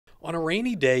On a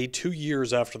rainy day 2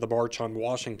 years after the March on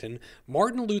Washington,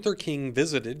 Martin Luther King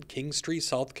visited Kingstree,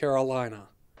 South Carolina.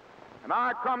 And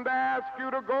I come to ask you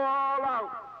to go all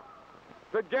out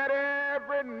to get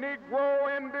every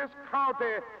Negro in this county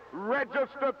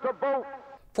registered to vote.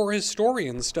 For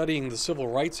historians studying the Civil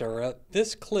Rights era,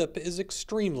 this clip is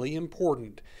extremely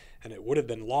important, and it would have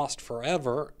been lost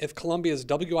forever if Columbia's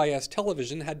WIS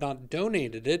television had not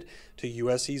donated it to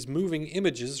USC's Moving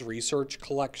Images Research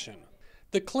Collection.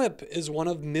 The clip is one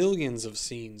of millions of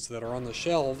scenes that are on the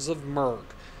shelves of MURG.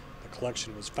 The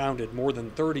collection was founded more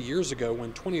than 30 years ago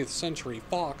when 20th Century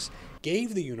Fox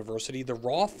gave the university the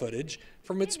raw footage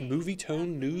from its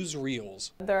movie-tone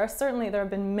newsreels. There have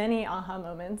been many aha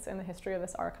moments in the history of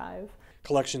this archive.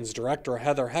 Collections director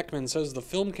Heather Heckman says the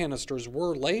film canisters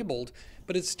were labeled,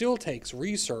 but it still takes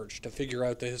research to figure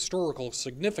out the historical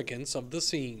significance of the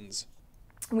scenes.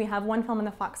 We have one film in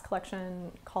the Fox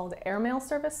collection called Airmail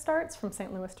Service Starts from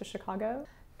St. Louis to Chicago.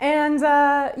 And,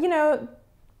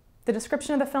 the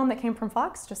description of the film that came from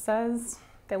Fox just says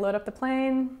they load up the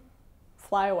plane,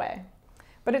 fly away.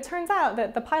 But it turns out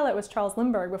that the pilot was Charles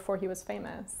Lindbergh before he was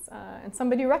famous, and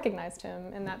somebody recognized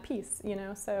him in that piece,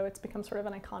 so it's become sort of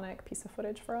an iconic piece of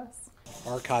footage for us.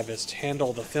 Archivists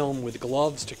handle the film with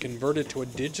gloves to convert it to a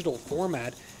digital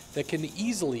format that can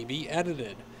easily be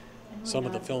edited. Some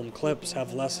of the film clips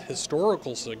have less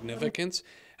historical significance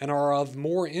and are of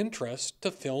more interest to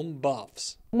film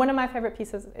buffs. One of my favorite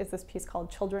pieces is this piece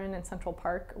called Children in Central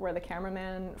Park, where the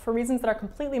cameraman, for reasons that are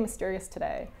completely mysterious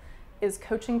today, is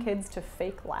coaching kids to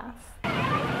fake laugh.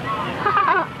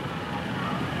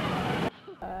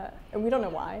 And we don't know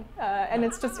why. And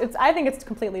I think it's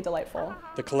completely delightful.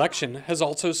 The collection has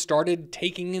also started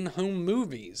taking in home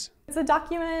movies. It's a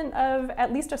document of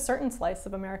at least a certain slice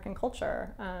of American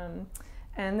culture.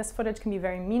 And this footage can be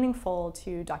very meaningful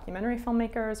to documentary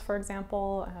filmmakers, for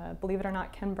example. Believe it or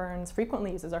not, Ken Burns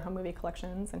frequently uses our home movie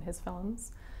collections in his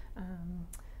films.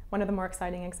 One of the more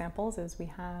exciting examples is we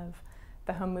have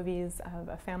the home movies of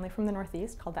a family from the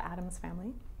Northeast called the Addams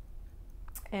family.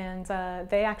 And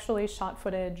they actually shot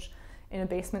footage in a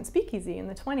basement speakeasy in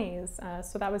the 20s,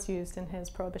 so that was used in his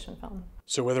Prohibition film.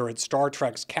 So whether it's Star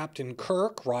Trek's Captain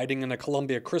Kirk riding in a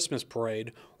Columbia Christmas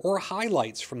parade, or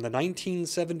highlights from the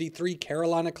 1973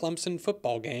 Carolina-Clemson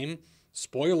football game,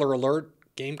 spoiler alert,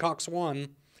 Gamecocks won,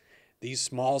 these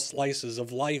small slices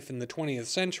of life in the 20th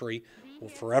century will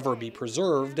forever be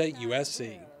preserved at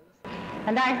USC.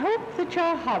 And I hope that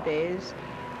your hobbies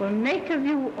will make of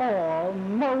you all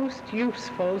most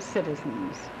useful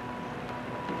citizens.